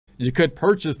You could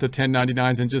purchase the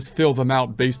 1099s and just fill them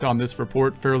out based on this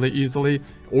report fairly easily,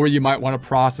 or you might want to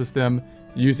process them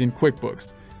using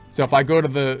QuickBooks. So if I go to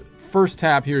the first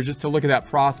tab here, just to look at that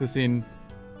processing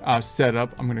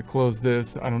setup, I'm going to close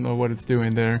this. I don't know what it's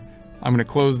doing there. I'm going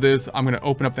to close this. I'm going to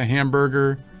open up the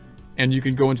hamburger, and you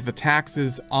can go into the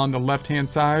taxes on the left-hand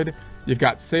side. You've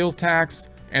got sales tax,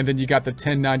 and then you got the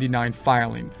 1099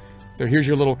 filing. So here's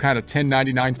your little kind of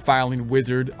 1099 filing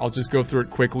wizard. I'll just go through it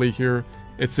quickly here.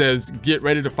 It says, get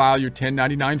ready to file your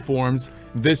 1099 forms.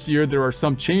 This year, there are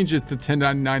some changes to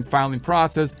 1099 filing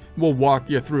process. We'll walk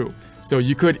you through. So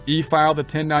you could e-file the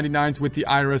 1099s with the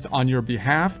IRS on your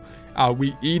behalf.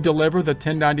 We e-deliver the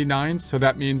 1099s. So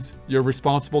that means you're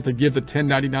responsible to give the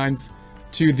 1099s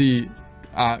to the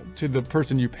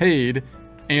person you paid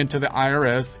and to the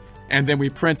IRS. And then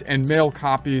we print and mail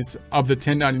copies of the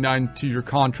 1099 to your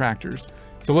contractors.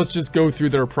 So let's just go through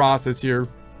their process here.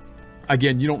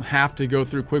 Again, you don't have to go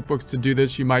through QuickBooks to do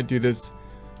this. You might do this,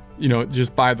 you know,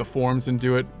 just buy the forms and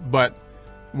do it. But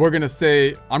we're going to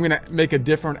say, I'm going to make a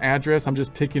different address. I'm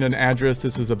just picking an address.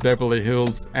 This is a Beverly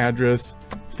Hills address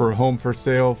for home for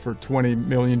sale for $20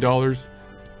 million.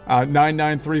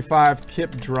 9935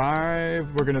 Kip Drive.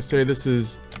 We're going to say this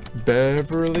is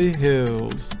Beverly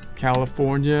Hills,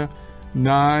 California,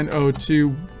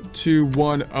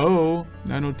 90210.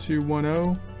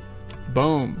 90210.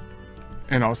 Boom.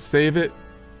 And I'll save it.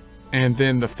 And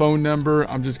then the phone number,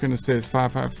 I'm just going to say it's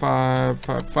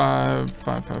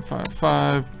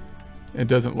 555-55-5555. It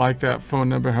doesn't like that phone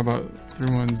number. How about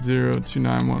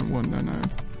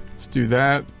 310-291-1199? Let's do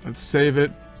that. Let's save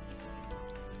it.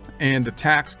 And the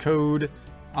tax code,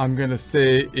 I'm going to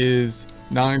say is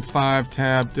 95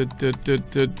 tab.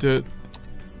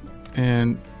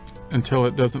 And until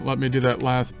it doesn't let me do that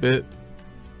last bit.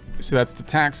 So that's the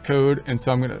tax code. And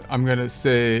so I'm going to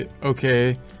say,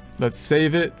 okay, let's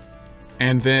save it.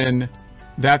 And then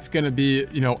that's going to be,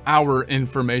 you know, our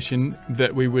information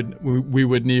that we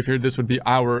would need here. This would be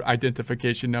our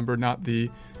identification number, not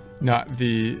the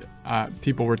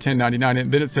people were 1099.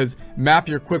 And then it says map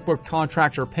your QuickBooks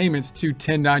contractor payments to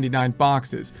 1099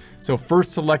 boxes. So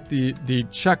first select the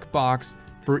check box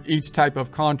for each type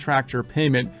of contractor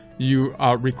payment you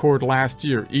record last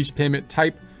year. Each payment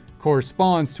type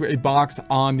corresponds to a box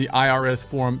on the IRS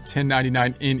form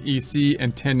 1099 NEC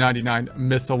and 1099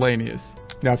 miscellaneous.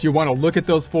 Now, if you want to look at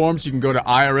those forms, you can go to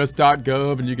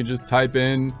irs.gov and you can just type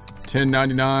in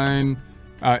 1099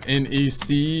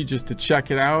 NEC just to check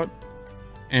it out.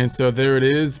 And so there it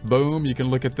is. Boom. You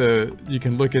can look at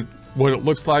what it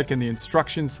looks like and the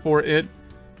instructions for it.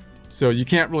 So you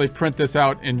can't really print this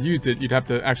out and use it. You'd have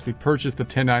to actually purchase the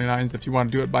 1099s if you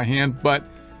want to do it by hand, but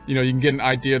you know, you can get an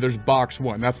idea. There's box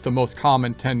one. That's the most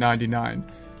common 1099.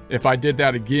 If I did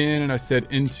that again and I said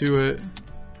Intuit,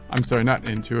 I'm sorry, not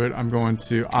Intuit. I'm going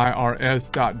to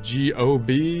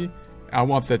irs.gov. I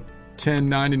want the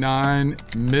 1099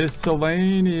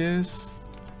 miscellaneous.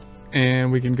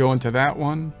 And we can go into that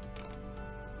one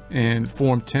and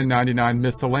form 1099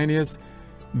 miscellaneous.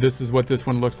 This is what this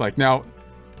one looks like. Now,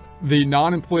 the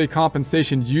non-employee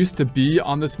compensation used to be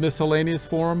on this miscellaneous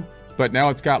form, but now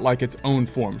it's got like its own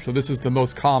form. So this is the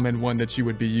most common one that you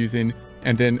would be using.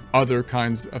 And then other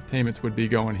kinds of payments would be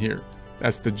going here.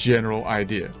 That's the general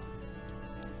idea.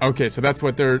 Okay, so that's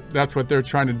what they're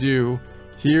trying to do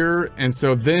here. And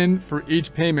so then for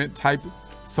each payment type,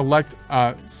 select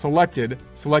all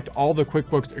the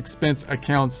QuickBooks expense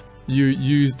accounts you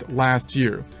used last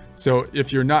year. So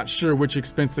if you're not sure which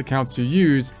expense accounts to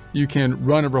use, you can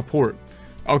run a report.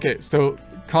 Okay, so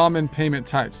common payment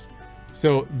types.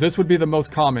 So this would be the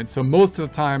most common. So most of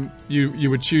the time you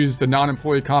would choose the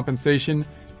non-employee compensation,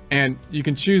 and you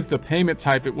can choose the payment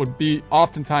type. It would be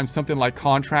oftentimes something like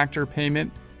contractor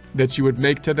payment that you would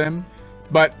make to them,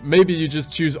 but maybe you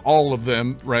just choose all of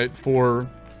them, right? For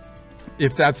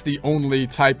if that's the only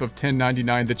type of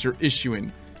 1099 that you're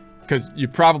issuing, because you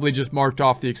probably just marked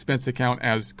off the expense account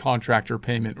as contractor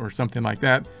payment or something like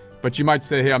that. But you might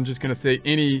say, hey, I'm just going to say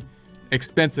any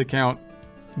expense account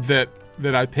that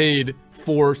I paid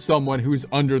for someone who's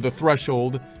under the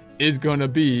threshold is going to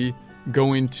be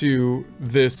going to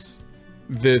this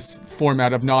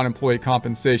format of non-employee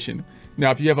compensation. Now,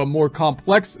 if you have a more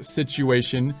complex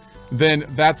situation, then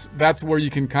that's where you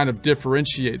can kind of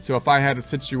differentiate. So if I had a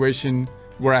situation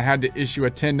where I had to issue a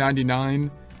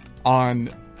 1099 on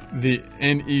the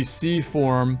NEC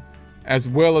form as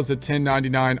well as a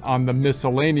 1099 on the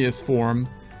miscellaneous form,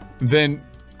 then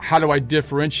how do I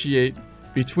differentiate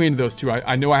between those two?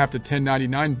 I know I have to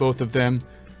 1099 both of them,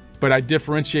 but I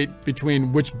differentiate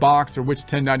between which box or which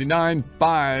 1099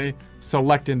 by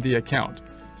selecting the account.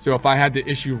 So if I had to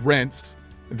issue rents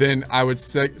then I would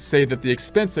say that the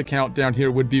expense account down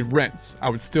here would be rents. I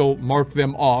would still mark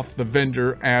them off, the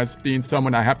vendor, as being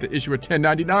someone I have to issue a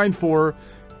 1099 for,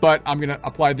 but I'm going to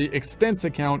apply the expense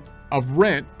account of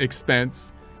rent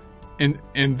expense,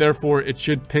 and therefore it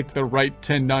should pick the right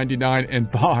 1099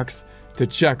 and box to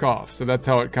check off. So that's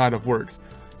how it kind of works.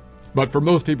 But for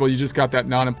most people, you just got that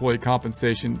non-employee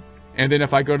compensation. And then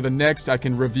if I go to the next, I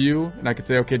can review and I can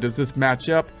say, okay, does this match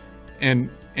up? And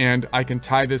I can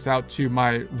tie this out to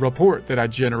my report that I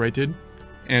generated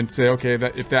and say, okay,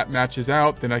 that if that matches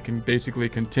out, then I can basically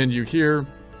continue here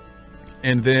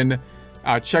and then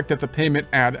check that the payment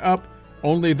add up.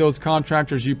 Only those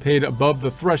contractors you paid above the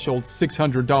threshold,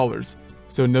 $600.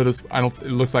 So notice, it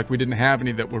looks like we didn't have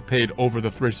any that were paid over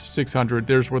the 600.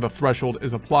 There's where the threshold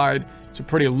is applied. It's a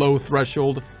pretty low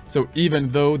threshold. So even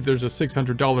though there's a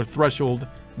 $600 threshold,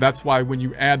 that's why when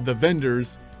you add the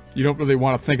vendors, you don't really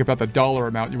want to think about the dollar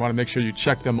amount. You want to make sure you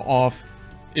check them off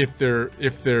if they're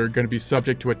going to be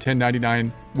subject to a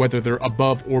 1099, whether they're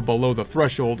above or below the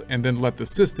threshold, and then let the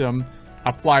system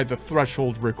apply the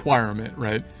threshold requirement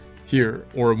right here.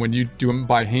 Or when you do them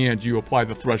by hand, you apply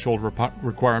the threshold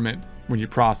requirement when you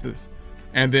process.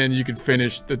 And then you can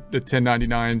finish the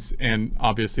 1099s. And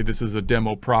obviously this is a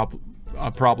demo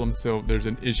problem, so there's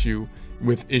an issue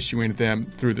with issuing them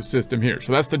through the system here.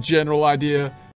 So that's the general idea.